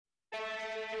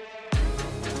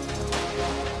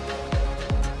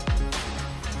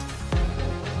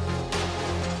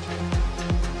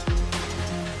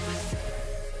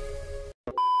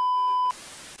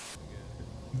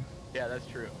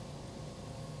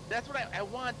That's what I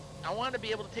want. I want to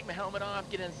be able to take my helmet off,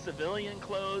 get in civilian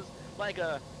clothes, like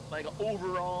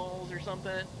overalls or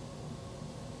something,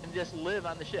 and just live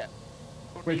on the ship.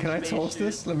 Wait, can I toss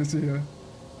this? Let me see here.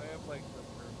 I have like the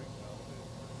perfect outfit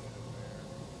for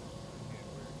me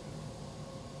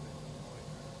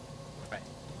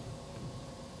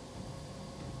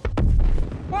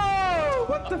to wear. Whoa!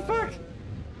 What the fuck?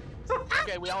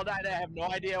 Okay, we all died. I have no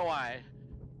idea why.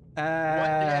 What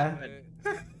happened?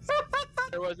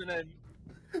 There was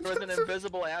an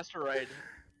invisible asteroid.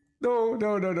 No,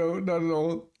 not at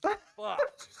all. Fuck.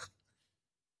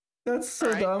 That's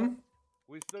so dumb.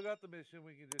 We still got the mission.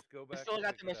 We can just go back. We still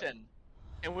got the mission,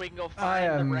 and we can go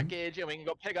find the wreckage, and we can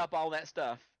go pick up all that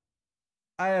stuff.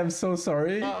 I am so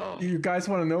sorry. Oh. You guys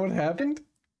want to know what happened?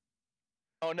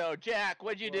 Oh no, Jack!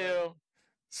 What'd you do?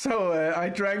 So I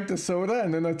drank the soda,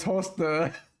 and then I tossed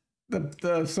the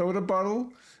soda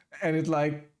bottle, and it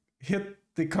like hit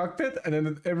the cockpit, and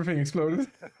then everything exploded.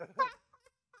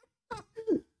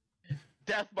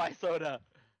 Death by soda.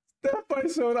 Death by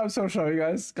soda. I'm so sorry,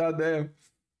 guys. God damn.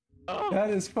 Oh. That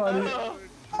is funny. Oh.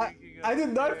 I did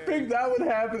not think that would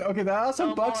happen. Okay, there are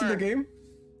some bugs in the game.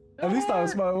 At least that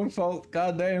was my own fault.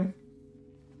 God damn.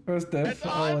 First death. That's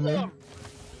awesome.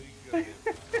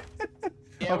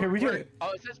 Yeah, okay, we can.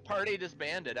 Oh, it says party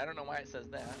disbanded. I don't know why it says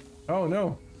that. Oh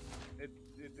no. It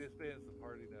disbands the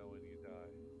party now when you die.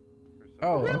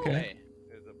 Oh, Really? okay.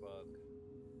 It's a bug.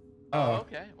 Oh,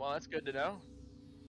 okay. Well, that's good to know.